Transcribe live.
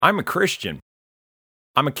I'm a Christian.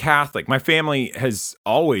 I'm a Catholic. My family has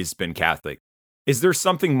always been Catholic. Is there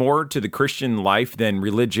something more to the Christian life than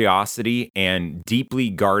religiosity and deeply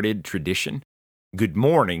guarded tradition? Good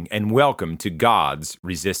morning and welcome to God's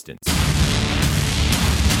Resistance.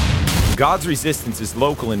 God's Resistance is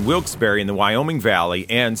local in Wilkes-Barre in the Wyoming Valley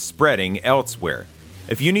and spreading elsewhere.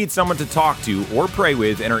 If you need someone to talk to or pray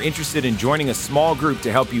with and are interested in joining a small group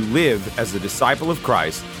to help you live as a disciple of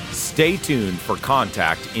Christ, stay tuned for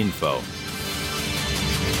contact info.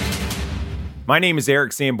 My name is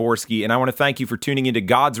Eric Samborski, and I want to thank you for tuning into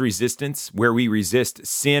God's Resistance, where we resist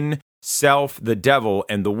sin, self, the devil,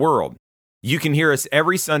 and the world. You can hear us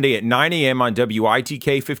every Sunday at 9 a.m. on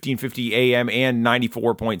WITK 1550 AM and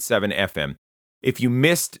 94.7 FM. If you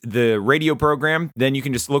missed the radio program, then you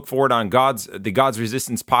can just look for it on the God's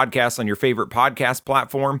Resistance podcast on your favorite podcast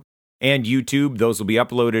platform and YouTube. Those will be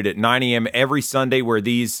uploaded at 9 a.m. every Sunday where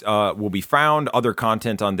these will be found, other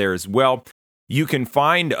content on there as well. You can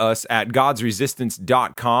find us at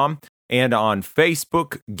godsresistance.com and on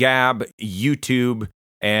Facebook, Gab, YouTube,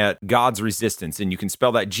 at God's Resistance. And you can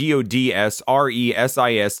spell that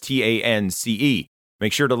GODSRESISTANCE.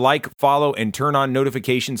 Make sure to like, follow, and turn on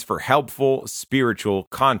notifications for helpful spiritual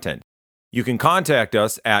content. You can contact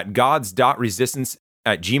us at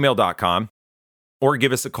gods.resistance@gmail.com or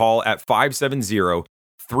give us a call at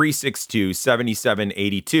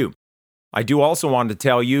 570-362-7782. I do also want to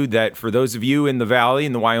tell you that for those of you in the valley,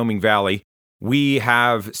 in the Wyoming Valley, we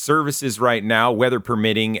have services right now, weather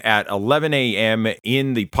permitting, at 11 a.m.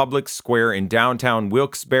 in the public square in downtown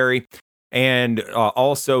Wilkes-Barre, and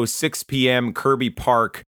also 6 p.m. Kirby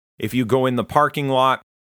Park. If you go in the parking lot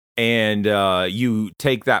and you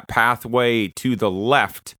take that pathway to the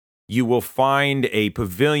left, you will find a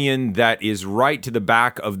pavilion that is right to the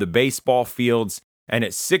back of the baseball fields, and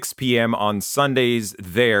at 6 p.m. on Sundays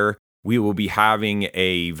there, we will be having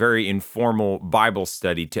a very informal Bible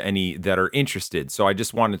study to any that are interested. So I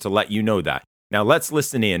just wanted to let you know that. Now let's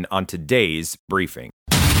listen in on today's briefing.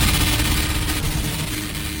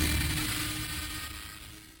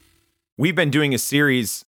 We've been doing a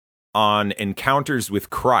series on encounters with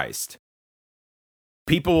Christ.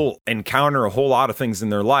 People encounter a whole lot of things in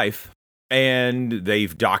their life, and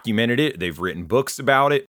they've documented it, they've written books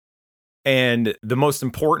about it, and the most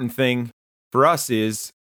important thing for us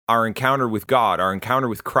is our encounter with God, our encounter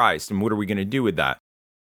with Christ, and what are we going to do with that?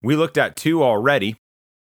 We looked at two already.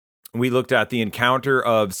 We looked at the encounter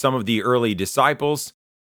of some of the early disciples.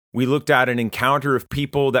 We looked at an encounter of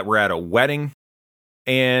people that were at a wedding.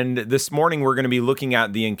 And this morning we're going to be looking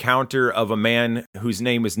at the encounter of a man whose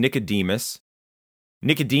name was Nicodemus.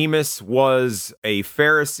 Nicodemus was a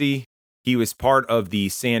Pharisee. He was part of the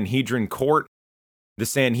Sanhedrin court. The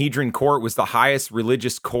Sanhedrin court was the highest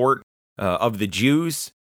religious court of the Jews.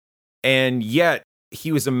 And yet,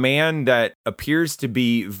 he was a man that appears to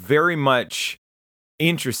be very much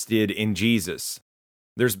interested in Jesus.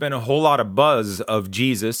 There's been a whole lot of buzz of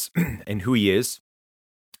Jesus and who he is.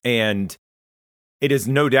 And it has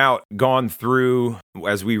no doubt gone through,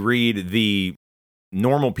 as we read, the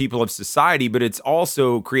normal people of society, but it's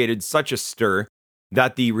also created such a stir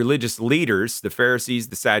that the religious leaders, the Pharisees,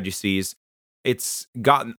 the Sadducees, it's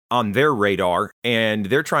gotten on their radar, and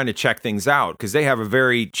they're trying to check things out because they have a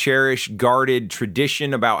very cherished, guarded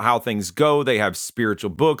tradition about how things go. They have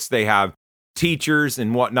spiritual books, they have teachers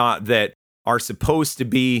and whatnot that are supposed to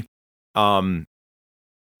be,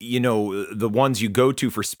 the ones you go to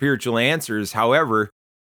for spiritual answers. However,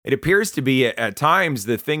 it appears to be at times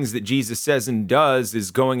the things that Jesus says and does is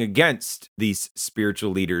going against these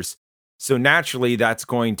spiritual leaders. So naturally, that's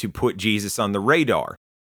going to put Jesus on the radar.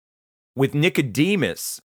 With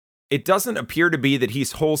Nicodemus, it doesn't appear to be that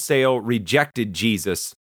he's wholesale rejected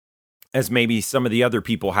Jesus, as maybe some of the other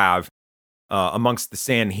people have amongst the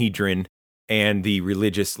Sanhedrin and the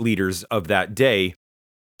religious leaders of that day.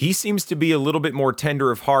 He seems to be a little bit more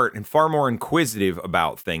tender of heart and far more inquisitive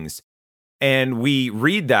about things. And we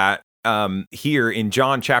read that here in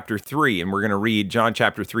John chapter 3, and we're going to read John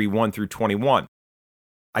chapter 3, 1 through 21.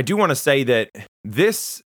 I do want to say that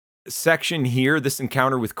this section here, this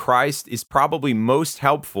encounter with Christ, is probably most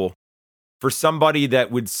helpful for somebody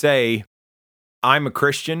that would say, I'm a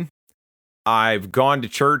Christian, I've gone to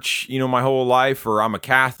church, my whole life, or I'm a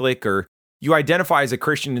Catholic, or you identify as a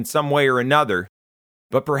Christian in some way or another,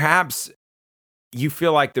 but perhaps you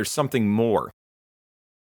feel like there's something more.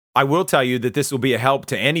 I will tell you that this will be a help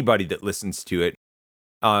to anybody that listens to it,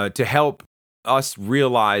 to help us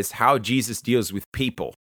realize how Jesus deals with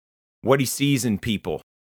people, what he sees in people.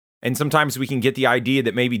 And sometimes we can get the idea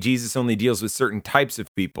that maybe Jesus only deals with certain types of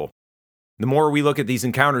people. The more we look at these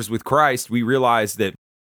encounters with Christ, we realize that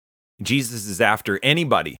Jesus is after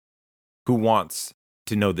anybody who wants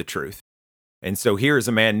to know the truth. And so here is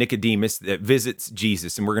a man, Nicodemus, that visits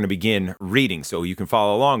Jesus, and we're going to begin reading so you can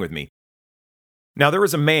follow along with me. Now there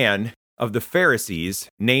was a man of the Pharisees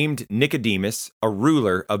named Nicodemus, a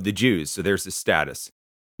ruler of the Jews. So there's his status.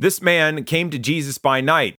 This man came to Jesus by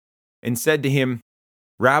night and said to him,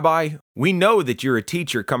 Rabbi, we know that you're a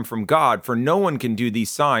teacher come from God, for no one can do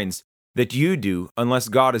these signs that you do unless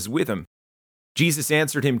God is with him. Jesus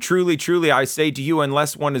answered him, Truly, truly, I say to you,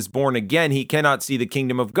 unless one is born again, he cannot see the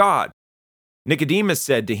kingdom of God. Nicodemus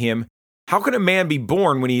said to him, How can a man be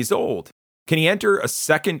born when he is old? Can he enter a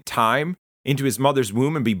second time into his mother's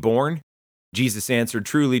womb and be born? Jesus answered,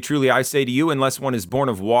 Truly, truly, I say to you, unless one is born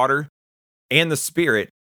of water and the Spirit,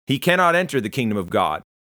 he cannot enter the kingdom of God.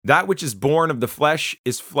 That which is born of the flesh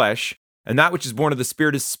is flesh, and that which is born of the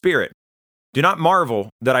Spirit is spirit. Do not marvel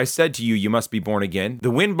that I said to you, you must be born again.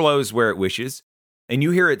 The wind blows where it wishes, and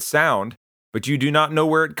you hear its sound, but you do not know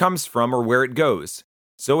where it comes from or where it goes.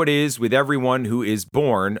 So it is with everyone who is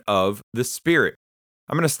born of the Spirit.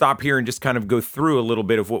 I'm going to stop here and just kind of go through a little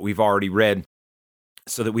bit of what we've already read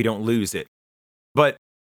so that we don't lose it. But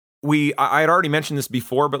I had already mentioned this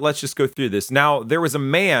before, but let's just go through this. Now, there was a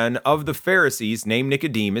man of the Pharisees named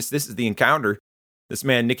Nicodemus. This is the encounter. This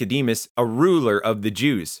man, Nicodemus, a ruler of the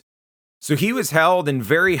Jews. So he was held in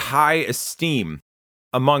very high esteem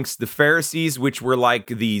amongst the Pharisees, which were like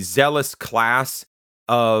the zealous class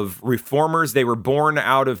of reformers. They were born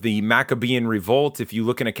out of the Maccabean revolt. If you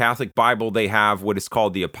look in a Catholic Bible, they have what is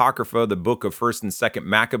called the Apocrypha, the book of 1st and 2nd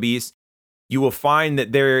Maccabees. You will find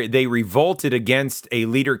that they revolted against a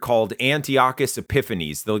leader called Antiochus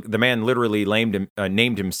Epiphanes. The man literally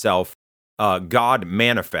named himself God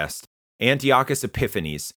Manifest, Antiochus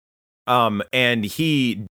Epiphanes. And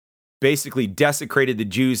he basically desecrated the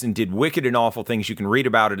Jews and did wicked and awful things. You can read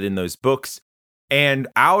about it in those books. And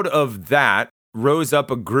out of that rose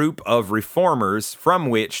up a group of reformers from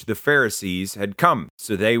which the Pharisees had come.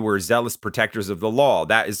 So they were zealous protectors of the law.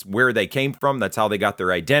 That is where they came from. That's how they got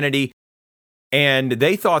their identity. And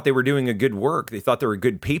they thought they were doing a good work. They thought they were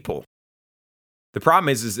good people. The problem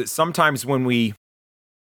is that sometimes when we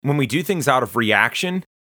do things out of reaction,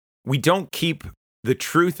 we don't keep the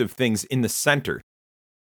truth of things in the center.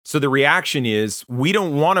 So the reaction is we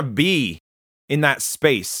don't want to be in that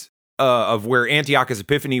space of where Antiochus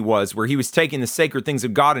Epiphanes was, where he was taking the sacred things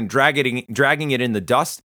of God and dragging it in the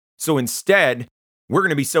dust. So instead, we're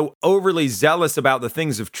going to be so overly zealous about the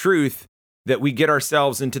things of truth that we get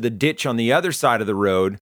ourselves into the ditch on the other side of the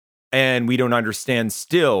road, and we don't understand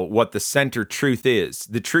still what the center truth is.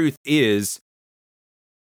 The truth is,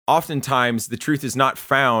 oftentimes, the truth is not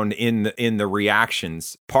found in the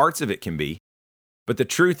reactions. Parts of it can be, but the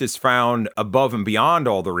truth is found above and beyond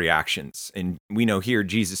all the reactions. And we know here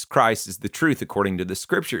Jesus Christ is the truth according to the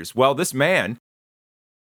scriptures. Well, this man,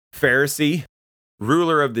 Pharisee,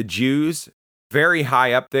 ruler of the Jews, very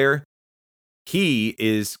high up there, he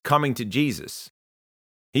is coming to Jesus.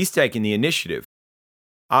 He's taking the initiative.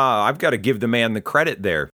 I've got to give the man the credit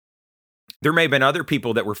there. There may have been other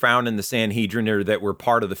people that were found in the Sanhedrin or that were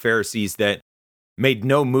part of the Pharisees that made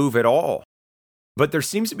no move at all. But there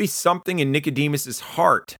seems to be something in Nicodemus's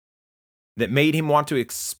heart that made him want to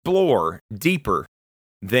explore deeper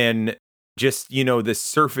than just, this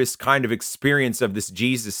surface kind of experience of this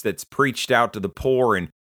Jesus that's preached out to the poor and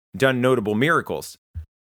done notable miracles.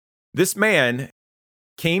 This man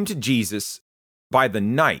came to Jesus by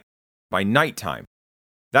nighttime.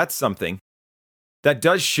 That's something. That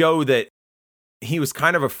does show that he was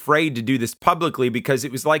kind of afraid to do this publicly because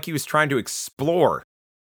it was like he was trying to explore.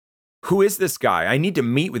 Who is this guy? I need to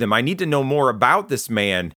meet with him. I need to know more about this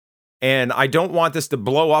man. And I don't want this to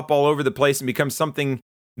blow up all over the place and become something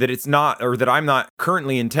that it's not, or that I'm not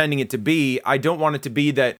currently intending it to be. I don't want it to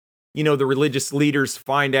be that, the religious leaders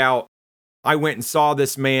find out I went and saw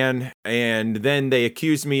this man and then they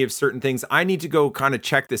accuse me of certain things. I need to go kind of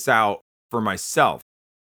check this out for myself.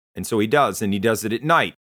 And so he does, and he does it at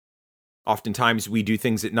night. Oftentimes we do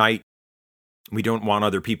things at night we don't want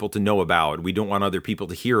other people to know about. We don't want other people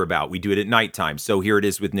to hear about. We do it at nighttime. So here it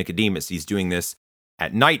is with Nicodemus. He's doing this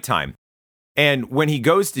at nighttime. And when he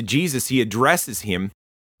goes to Jesus, he addresses him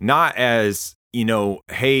not as,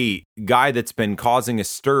 hey, guy that's been causing a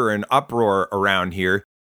stir and uproar around here.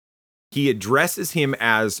 He addresses him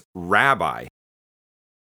as rabbi.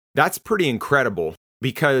 That's pretty incredible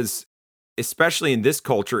because, especially in this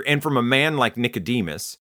culture, and from a man like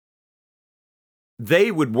Nicodemus,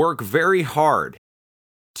 they would work very hard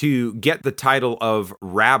to get the title of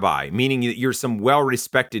rabbi, meaning that you're some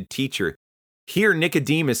well-respected teacher. Here,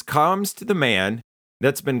 Nicodemus comes to the man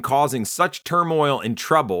that's been causing such turmoil and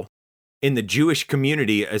trouble in the Jewish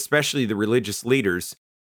community, especially the religious leaders.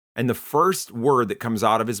 And the first word that comes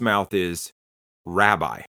out of his mouth is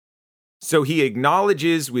rabbi. So he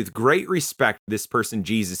acknowledges with great respect this person,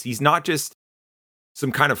 Jesus. He's not just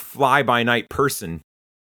some kind of fly-by-night person.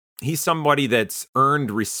 He's somebody that's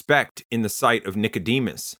earned respect in the sight of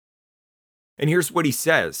Nicodemus. And here's what he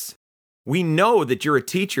says. We know that you're a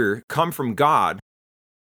teacher come from God,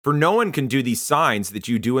 for no one can do these signs that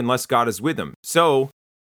you do unless God is with him. So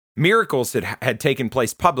miracles had taken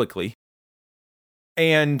place publicly.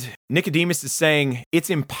 And Nicodemus is saying, it's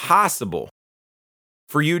impossible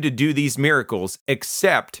for you to do these miracles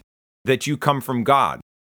except that you come from God.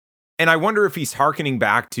 And I wonder if he's hearkening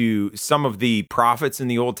back to some of the prophets in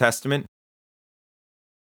the Old Testament.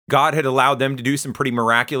 God had allowed them to do some pretty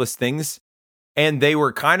miraculous things, and they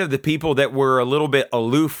were kind of the people that were a little bit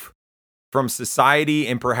aloof from society,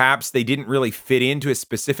 and perhaps they didn't really fit into a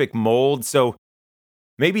specific mold. So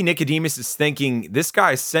maybe Nicodemus is thinking, this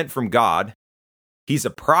guy is sent from God. He's a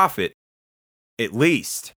prophet, at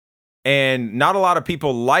least. And not a lot of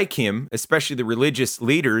people like him, especially the religious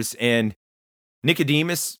leaders. And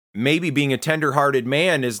Nicodemus, maybe being a tender-hearted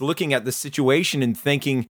man, is looking at the situation and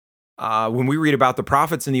thinking, when we read about the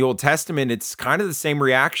prophets in the Old Testament, it's kind of the same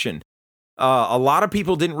reaction. A lot of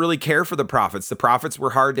people didn't really care for the prophets. The prophets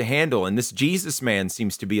were hard to handle. And this Jesus man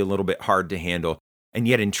seems to be a little bit hard to handle and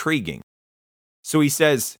yet intriguing. So he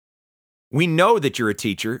says, we know that you're a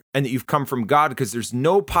teacher and that you've come from God because there's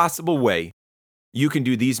no possible way you can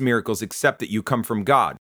do these miracles except that you come from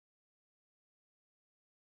God.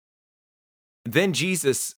 Then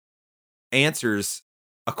Jesus answers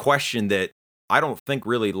a question that I don't think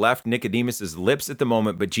really left Nicodemus's lips at the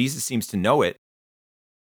moment, but Jesus seems to know it.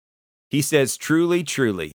 He says, truly,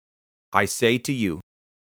 truly, I say to you,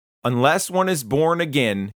 unless one is born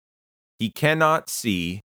again, he cannot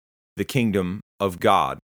see the kingdom of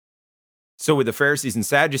God. So with the Pharisees and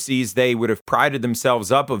Sadducees, they would have prided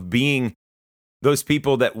themselves up of being those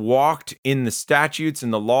people that walked in the statutes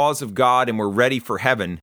and the laws of God and were ready for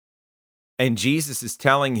heaven. And Jesus is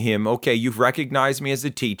telling him, okay, you've recognized me as a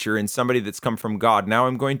teacher and somebody that's come from God. Now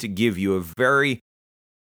I'm going to give you a very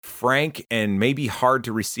frank and maybe hard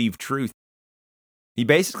to receive truth. He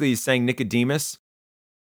basically is saying, Nicodemus,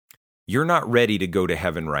 you're not ready to go to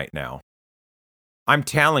heaven right now. I'm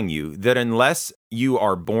telling you that unless you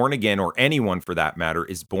are born again, or anyone for that matter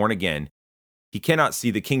is born again, he cannot see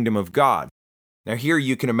the kingdom of God. Now here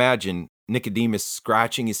you can imagine Nicodemus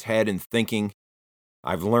scratching his head and thinking,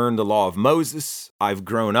 I've learned the law of Moses. I've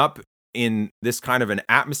grown up in this kind of an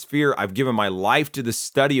atmosphere. I've given my life to the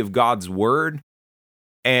study of God's word.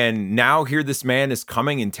 And now here this man is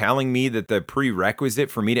coming and telling me that the prerequisite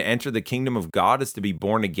for me to enter the kingdom of God is to be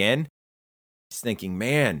born again. He's thinking,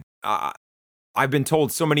 man, I've been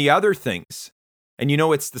told so many other things. And you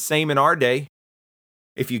know, it's the same in our day.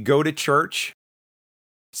 If you go to church,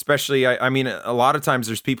 especially, I mean, a lot of times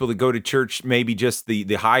there's people that go to church maybe just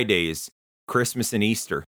the high days, Christmas and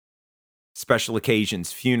Easter, special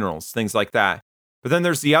occasions, funerals, things like that. But then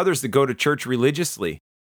there's the others that go to church religiously,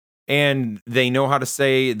 and they know how to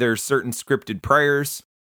say there's certain scripted prayers.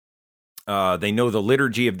 They know the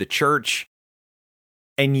liturgy of the church,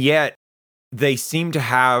 and yet they seem to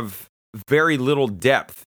have very little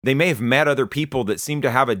depth. They may have met other people that seem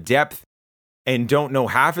to have a depth and don't know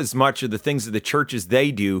half as much of the things of the church as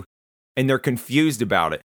they do, and they're confused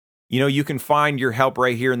about it. You know, you can find your help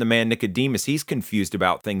right here in the man Nicodemus. He's confused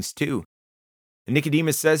about things too. And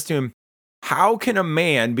Nicodemus says to him, how can a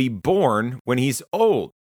man be born when he's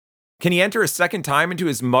old? Can he enter a second time into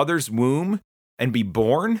his mother's womb and be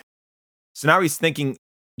born? So now he's thinking,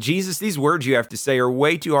 Jesus, these words you have to say are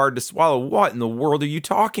way too hard to swallow. What in the world are you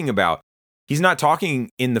talking about? He's not talking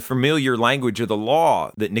in the familiar language of the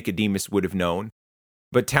law that Nicodemus would have known,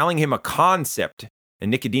 but telling him a concept. And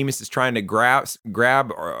Nicodemus is trying to grapple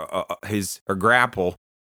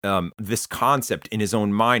this concept in his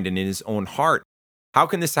own mind and in his own heart. How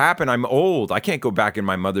can this happen? I'm old. I can't go back in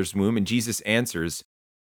my mother's womb. And Jesus answers,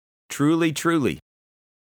 truly, truly.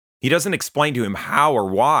 He doesn't explain to him how or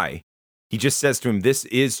why. He just says to him, this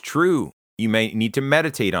is true. You may need to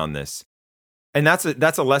meditate on this. And that's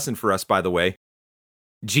a lesson for us, by the way.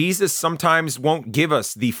 Jesus sometimes won't give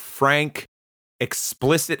us the frank,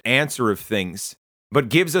 explicit answer of things, but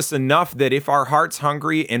gives us enough that if our heart's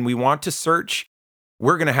hungry and we want to search,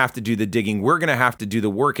 we're going to have to do the digging. We're going to have to do the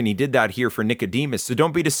work. And he did that here for Nicodemus. So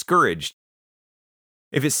don't be discouraged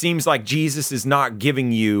if it seems like Jesus is not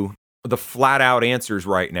giving you the flat out answers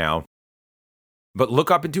right now. But look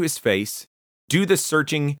up into his face. Do the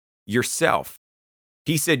searching yourself.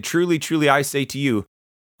 He said, truly, truly, I say to you,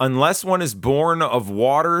 unless one is born of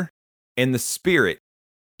water and the Spirit,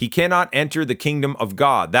 he cannot enter the kingdom of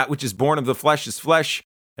God. That which is born of the flesh is flesh,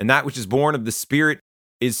 and that which is born of the Spirit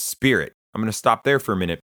is spirit. I'm going to stop there for a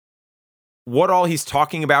minute. What all he's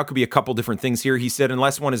talking about could be a couple different things here. He said,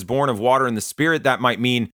 unless one is born of water and the Spirit, that might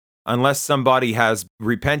mean unless somebody has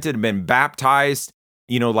repented and been baptized,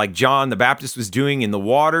 like John the Baptist was doing in the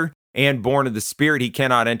water, and born of the Spirit, he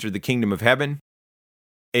cannot enter the kingdom of heaven.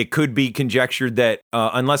 It could be conjectured that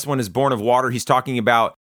unless one is born of water, he's talking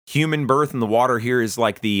about human birth, and the water here is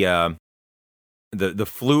like the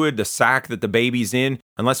fluid, the sac that the baby's in.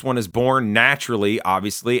 Unless one is born naturally,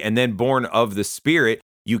 obviously, and then born of the Spirit,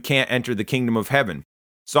 you can't enter the kingdom of heaven.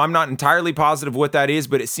 So I'm not entirely positive what that is,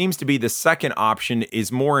 but it seems to be the second option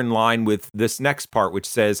is more in line with this next part, which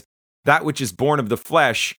says, that which is born of the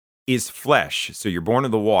flesh is flesh. So you're born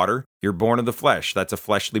of the water, you're born of the flesh. That's a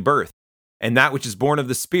fleshly birth. And that which is born of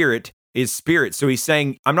the Spirit is spirit. So he's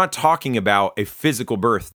saying, I'm not talking about a physical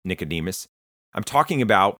birth, Nicodemus. I'm talking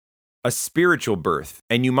about a spiritual birth,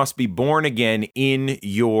 and you must be born again in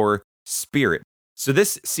your spirit. So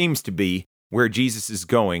this seems to be where Jesus is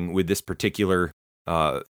going with this particular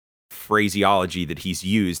phraseology that he's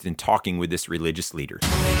used in talking with this religious leader.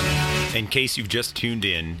 In case you've just tuned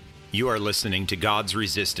in, you are listening to God's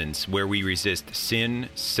Resistance, where we resist sin,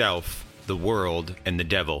 self, the world, and the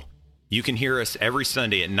devil. You can hear us every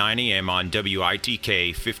Sunday at 9 a.m. on WITK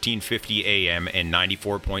 1550 AM and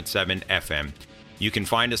 94.7 FM. You can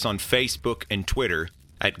find us on Facebook and Twitter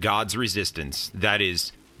at God's Resistance. That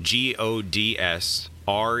is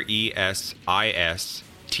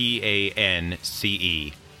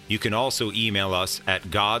GODSRESISTANCE. You can also email us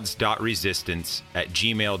at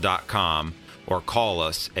gods.resistance@gmail.com or call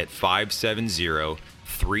us at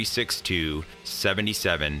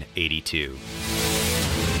 570-362-7782.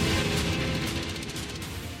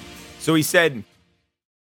 So he said,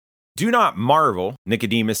 do not marvel,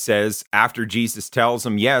 Nicodemus says, after Jesus tells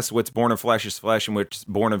him, yes, what's born of flesh is flesh and what's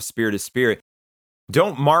born of spirit is spirit.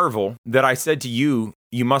 Don't marvel that I said to you,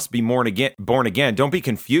 you must be born again. Don't be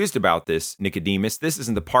confused about this, Nicodemus. This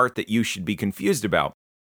isn't the part that you should be confused about.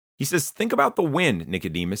 He says, think about the wind,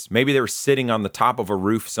 Nicodemus. Maybe they were sitting on the top of a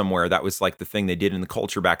roof somewhere. That was like the thing they did in the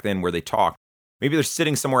culture back then where they talked. Maybe they're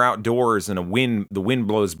sitting somewhere outdoors and the wind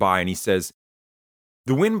blows by, and he says,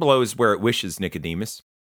 the wind blows where it wishes, Nicodemus.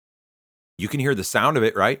 You can hear the sound of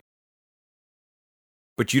it, right?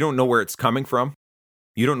 But you don't know where it's coming from.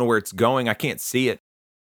 You don't know where it's going. I can't see it.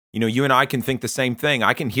 You and I can think the same thing.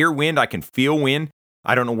 I can hear wind. I can feel wind.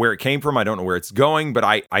 I don't know where it came from. I don't know where it's going, but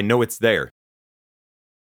I know it's there.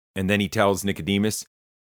 And then he tells Nicodemus,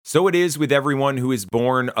 so it is with everyone who is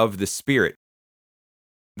born of the Spirit.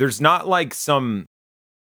 There's not like some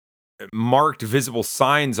marked visible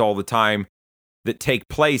signs all the time that take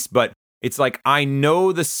place, but it's like I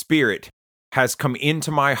know the Spirit has come into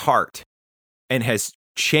my heart and has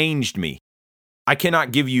changed me. I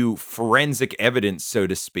cannot give you forensic evidence, so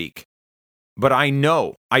to speak, but I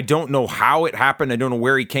know. I don't know how it happened. I don't know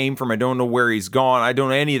where he came from. I don't know where he's gone. I don't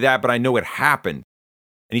know any of that, but I know it happened.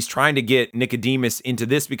 And he's trying to get Nicodemus into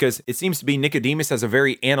this because it seems to be Nicodemus has a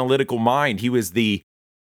very analytical mind. He was the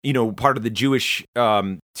part of the Jewish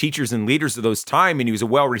teachers and leaders of those time, and he was a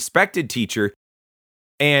well-respected teacher.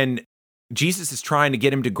 And Jesus is trying to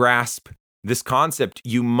get him to grasp this concept.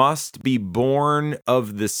 You must be born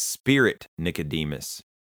of the Spirit, Nicodemus.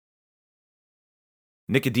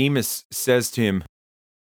 Nicodemus says to him,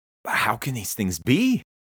 how can these things be?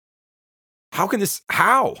 How?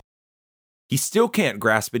 He still can't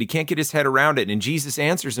grasp it. He can't get his head around it. And Jesus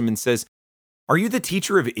answers him and says, are you the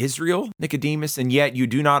teacher of Israel, Nicodemus, and yet you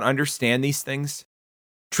do not understand these things?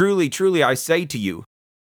 Truly, truly, I say to you,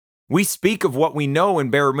 we speak of what we know and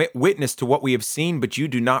bear witness to what we have seen, but you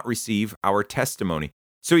do not receive our testimony.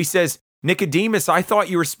 So he says, Nicodemus, I thought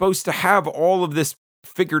you were supposed to have all of this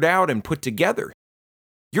figured out and put together.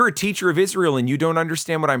 You're a teacher of Israel and you don't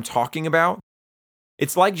understand what I'm talking about?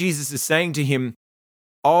 It's like Jesus is saying to him,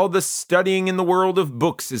 all the studying in the world of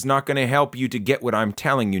books is not going to help you to get what I'm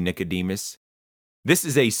telling you, Nicodemus. This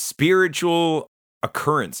is a spiritual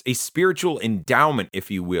occurrence, a spiritual endowment, if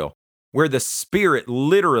you will, where the Spirit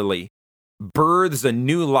literally births a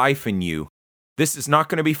new life in you. This is not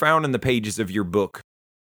going to be found in the pages of your book,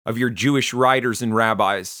 of your Jewish writers and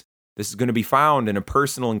rabbis. This is going to be found in a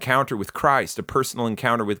personal encounter with Christ, a personal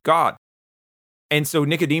encounter with God. And so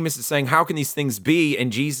Nicodemus is saying, how can these things be?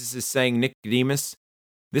 And Jesus is saying, Nicodemus,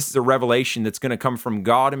 this is a revelation that's going to come from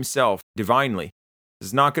God himself, divinely. This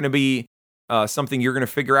is not going to be something you're going to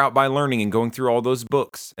figure out by learning and going through all those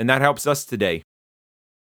books. And that helps us today.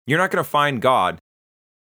 You're not going to find God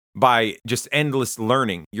by just endless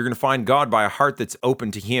learning. You're going to find God by a heart that's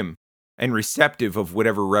open to him. and receptive of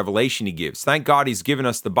whatever revelation he gives. Thank God he's given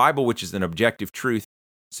us the Bible, which is an objective truth,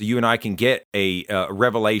 so you and I can get a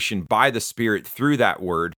revelation by the Spirit through that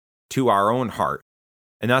word to our own heart.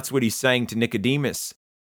 And that's what he's saying to Nicodemus.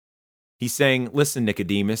 He's saying, listen,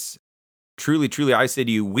 Nicodemus, truly, truly, I say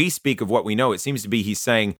to you, we speak of what we know. It seems to be he's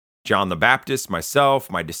saying, John the Baptist,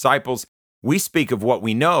 myself, my disciples, we speak of what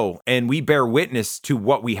we know, and we bear witness to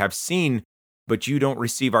what we have seen, but you don't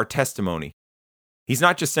receive our testimony. He's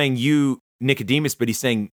not just saying you, Nicodemus, but he's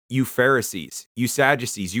saying you Pharisees, you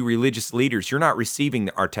Sadducees, you religious leaders, you're not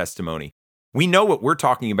receiving our testimony. We know what we're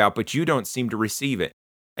talking about, but you don't seem to receive it.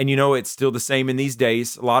 And it's still the same in these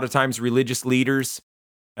days. A lot of times religious leaders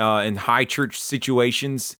in high church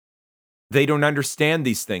situations, they don't understand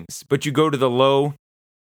these things. But you go to the low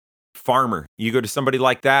farmer, you go to somebody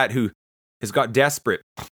like that who has got desperate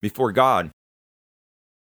before God,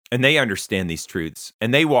 and they understand these truths,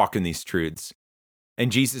 and they walk in these truths.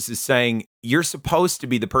 And Jesus is saying, you're supposed to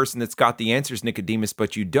be the person that's got the answers, Nicodemus,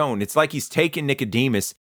 but you don't. It's like he's taken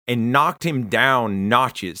Nicodemus and knocked him down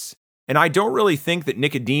notches. And I don't really think that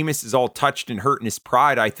Nicodemus is all touched and hurt in his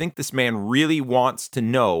pride. I think this man really wants to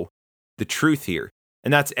know the truth here.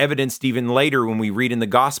 And that's evidenced even later when we read in the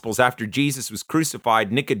Gospels, after Jesus was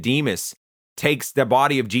crucified, Nicodemus takes the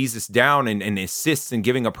body of Jesus down and assists in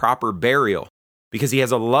giving a proper burial because he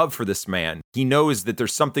has a love for this man. He knows that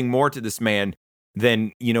there's something more to this man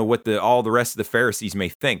than, what all the rest of the Pharisees may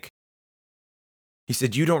think. He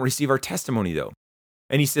said, you don't receive our testimony, though.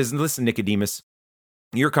 And he says, listen, Nicodemus,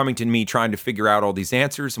 you're coming to me trying to figure out all these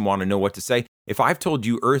answers and want to know what to say. If I've told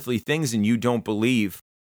you earthly things and you don't believe,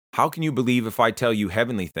 how can you believe if I tell you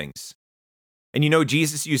heavenly things? And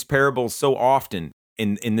Jesus used parables so often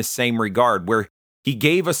in this same regard, where he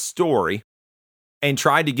gave a story and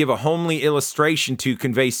tried to give a homely illustration to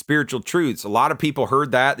convey spiritual truths. A lot of people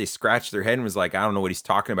heard that, they scratched their head and was like, I don't know what he's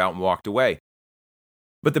talking about, and walked away.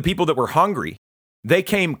 But the people that were hungry, they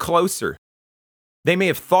came closer. They may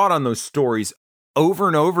have thought on those stories over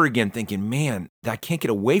and over again, thinking, man, I can't get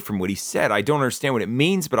away from what he said. I don't understand what it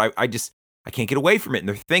means, but I can't get away from it. And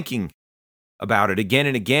they're thinking about it again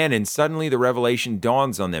and again, and suddenly the revelation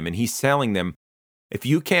dawns on them, and he's telling them, if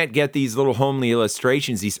you can't get these little homely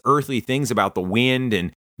illustrations, these earthly things about the wind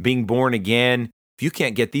and being born again, if you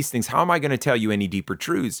can't get these things, how am I going to tell you any deeper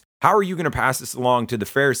truths? How are you going to pass this along to the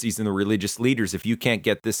Pharisees and the religious leaders if you can't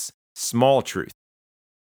get this small truth?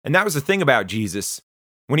 And that was the thing about Jesus.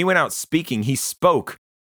 When he went out speaking, he spoke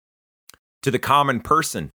to the common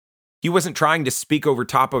person. He wasn't trying to speak over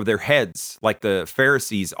top of their heads like the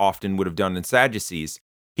Pharisees often would have done and Sadducees.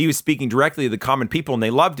 He was speaking directly to the common people, and they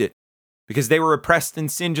loved it because they were oppressed in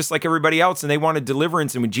sin just like everybody else, and they wanted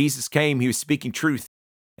deliverance. And when Jesus came, he was speaking truth,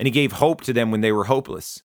 and he gave hope to them when they were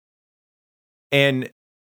hopeless. And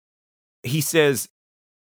he says,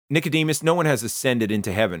 Nicodemus, no one has ascended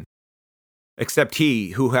into heaven except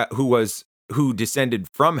he who descended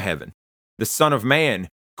from heaven, the Son of Man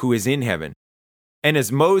who is in heaven. And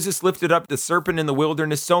as Moses lifted up the serpent in the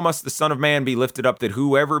wilderness, so must the Son of Man be lifted up, that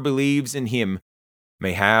whoever believes in him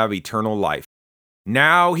may have eternal life.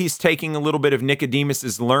 Now he's taking a little bit of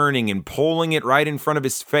Nicodemus's learning and pulling it right in front of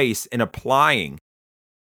his face and applying.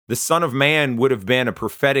 The Son of Man would have been a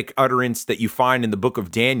prophetic utterance that you find in the book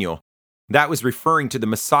of Daniel. That was referring to the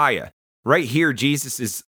Messiah. Right here, Jesus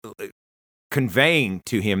is conveying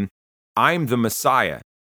to him, I'm the Messiah.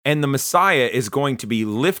 And the Messiah is going to be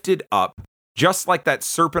lifted up, just like that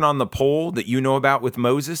serpent on the pole that you know about with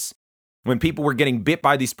Moses. When people were getting bit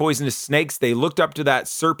by these poisonous snakes, they looked up to that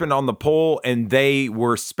serpent on the pole and they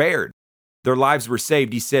were spared. Their lives were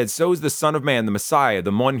saved. He said, so is the Son of Man, the Messiah,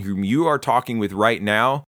 the one whom you are talking with right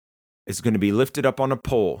now, is going to be lifted up on a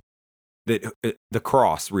pole, that the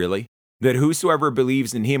cross, really, that whosoever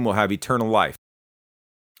believes in him will have eternal life.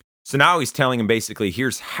 So now he's telling him basically,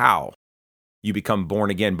 here's how you become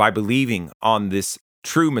born again, by believing on this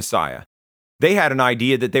true Messiah. They had an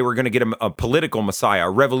idea that they were going to get a political Messiah,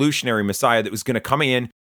 a revolutionary Messiah that was going to come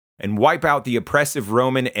in and wipe out the oppressive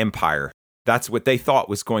Roman Empire. That's what they thought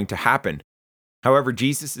was going to happen. However,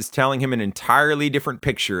 Jesus is telling him an entirely different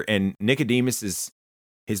picture, and Nicodemus is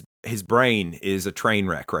his brain is a train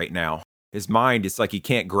wreck right now. His mind, it's like he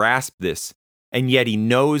can't grasp this, and yet he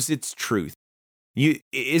knows it's truth.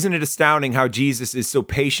 Isn't it astounding how Jesus is so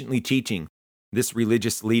patiently teaching this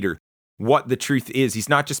religious leader what the truth is? He's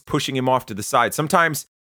not just pushing him off to the side. Sometimes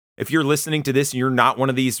if you're listening to this and you're not one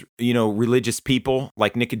of these, religious people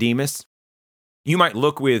like Nicodemus, you might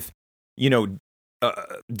look with,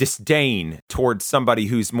 disdain towards somebody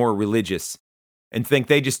who's more religious and think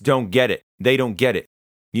they just don't get it. They don't get it.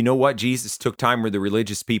 You know what? Jesus took time with the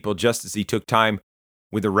religious people just as he took time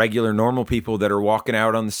with the regular, normal people that are walking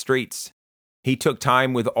out on the streets. He took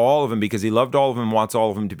time with all of them because he loved all of them and wants all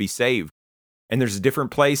of them to be saved. And there's a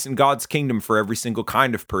different place in God's kingdom for every single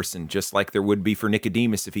kind of person, just like there would be for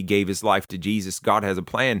Nicodemus if he gave his life to Jesus. God has a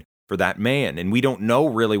plan for that man. And we don't know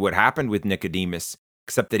really what happened with Nicodemus,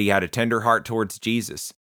 except that he had a tender heart towards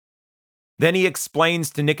Jesus. Then he explains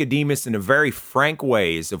to Nicodemus in a very frank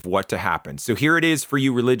ways of what to happen. So here it is for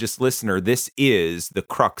you, religious listener. This is the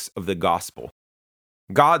crux of the gospel.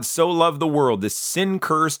 God so loved the world, this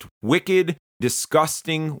sin-cursed, wicked,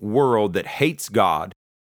 disgusting world that hates God.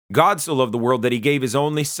 God so loved the world that he gave his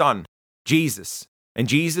only son, Jesus. And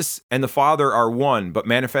Jesus and the Father are one, but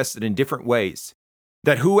manifested in different ways.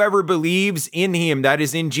 That whoever believes in him, that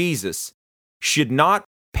is in Jesus, should not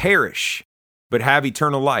perish, but have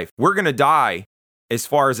eternal life. We're going to die as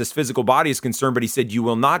far as this physical body is concerned, but he said, you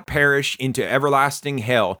will not perish into everlasting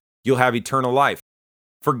hell. You'll have eternal life.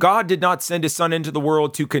 For God did not send his son into the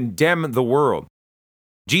world to condemn the world.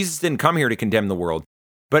 Jesus didn't come here to condemn the world,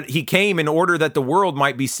 but he came in order that the world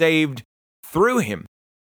might be saved through him.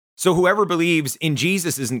 So whoever believes in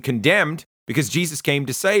Jesus isn't condemned because Jesus came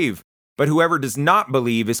to save. But whoever does not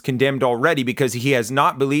believe is condemned already because he has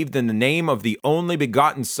not believed in the name of the only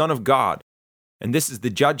begotten Son of God. And this is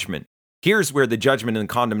the judgment. Here's where the judgment and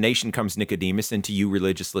condemnation comes, Nicodemus, and to you,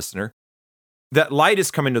 religious listener. That light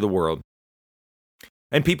has come into the world.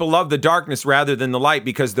 And people love the darkness rather than the light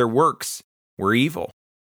because their works were evil.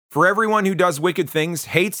 For everyone who does wicked things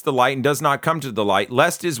hates the light and does not come to the light,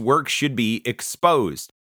 lest his works should be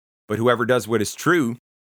exposed. But whoever does what is true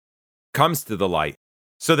comes to the light,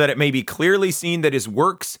 so that it may be clearly seen that his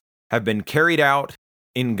works have been carried out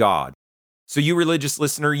in God. So you religious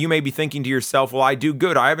listener, you may be thinking to yourself, well, I do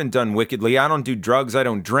good. I haven't done wickedly. I don't do drugs. I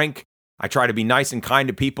don't drink. I try to be nice and kind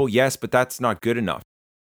to people. Yes, but that's not good enough.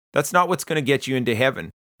 That's not what's going to get you into heaven.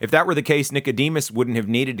 If that were the case, Nicodemus wouldn't have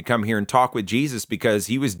needed to come here and talk with Jesus because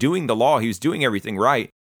he was doing the law. He was doing everything right.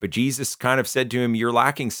 But Jesus kind of said to him, you're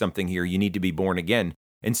lacking something here. You need to be born again.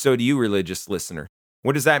 And so do you, religious listener.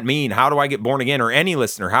 What does that mean? How do I get born again? Or any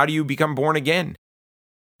listener, how do you become born again?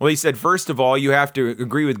 Well, he said, first of all, you have to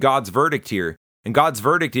agree with God's verdict here. And God's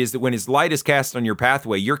verdict is that when his light is cast on your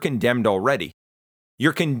pathway, you're condemned already.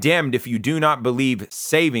 You're condemned if you do not believe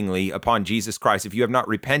savingly upon Jesus Christ, if you have not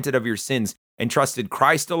repented of your sins and trusted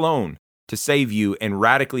Christ alone to save you and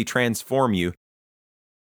radically transform you.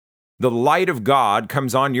 The light of God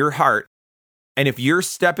comes on your heart, and if you're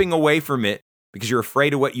stepping away from it because you're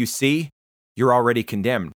afraid of what you see, you're already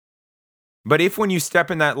condemned. But if when you step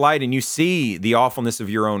in that light and you see the awfulness of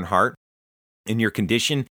your own heart and your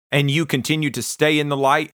condition, and you continue to stay in the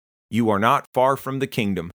light, you are not far from the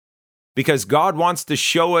kingdom. Because God wants to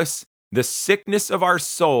show us the sickness of our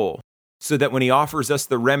soul so that when he offers us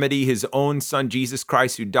the remedy, his own son, Jesus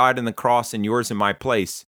Christ, who died on the cross in yours and my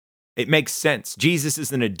place, it makes sense. Jesus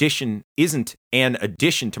isn't an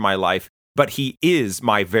addition to my life, but he is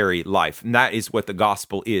my very life. And that is what the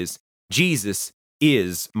gospel is. Jesus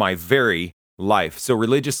is my very life. So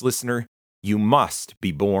religious listener, you must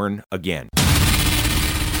be born again.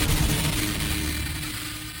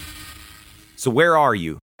 So where are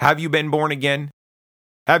you? Have you been born again?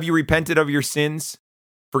 Have you repented of your sins?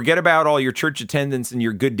 Forget about all your church attendance and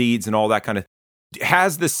your good deeds and all that kind of.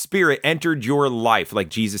 Has the Spirit entered your life? Like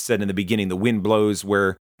Jesus said in the beginning, the wind blows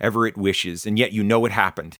wherever it wishes, and yet you know it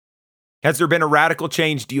happened. Has there been a radical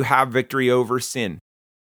change? Do you have victory over sin?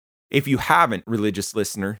 If you haven't, religious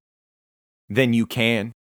listener, then you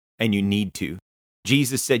can and you need to.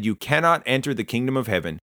 Jesus said you cannot enter the kingdom of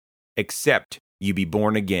heaven except you be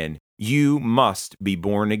born again. You must be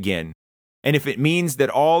born again. And if it means that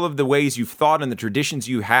all of the ways you've thought and the traditions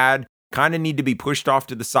you had kind of need to be pushed off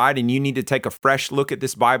to the side and you need to take a fresh look at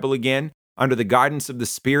this Bible again under the guidance of the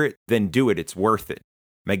Spirit, then do it. It's worth it.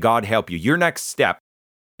 May God help you. Your next step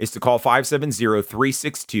is to call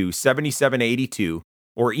 570-362-7782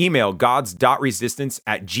 or email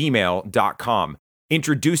gods.resistance@gmail.com.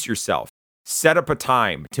 Introduce yourself. Set up a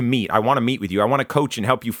time to meet. I want to meet with you. I want to coach and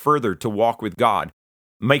help you further to walk with God.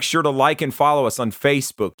 Make sure to like and follow us on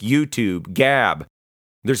Facebook, YouTube, Gab.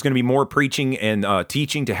 There's going to be more preaching and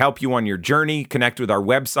teaching to help you on your journey. Connect with our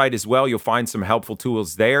website as well. You'll find some helpful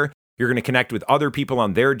tools there. You're going to connect with other people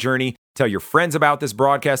on their journey. Tell your friends about this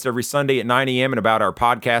broadcast every Sunday at 9 a.m. and about our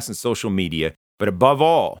podcast and social media. But above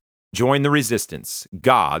all, join the resistance,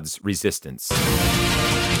 God's resistance.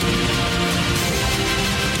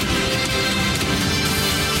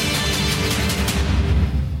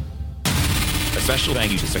 A special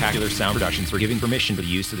thank you to Spectacular Sound Productions for giving permission for the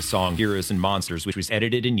use of the song Heroes and Monsters, which was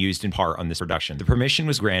edited and used in part on this production. The permission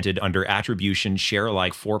was granted under Attribution Share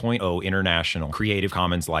Alike 4.0 International Creative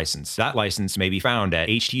Commons license. That license may be found at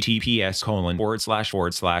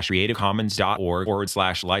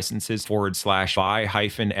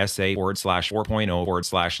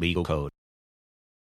https://creativecommons.org/licenses/by-sa/4.0/legal code.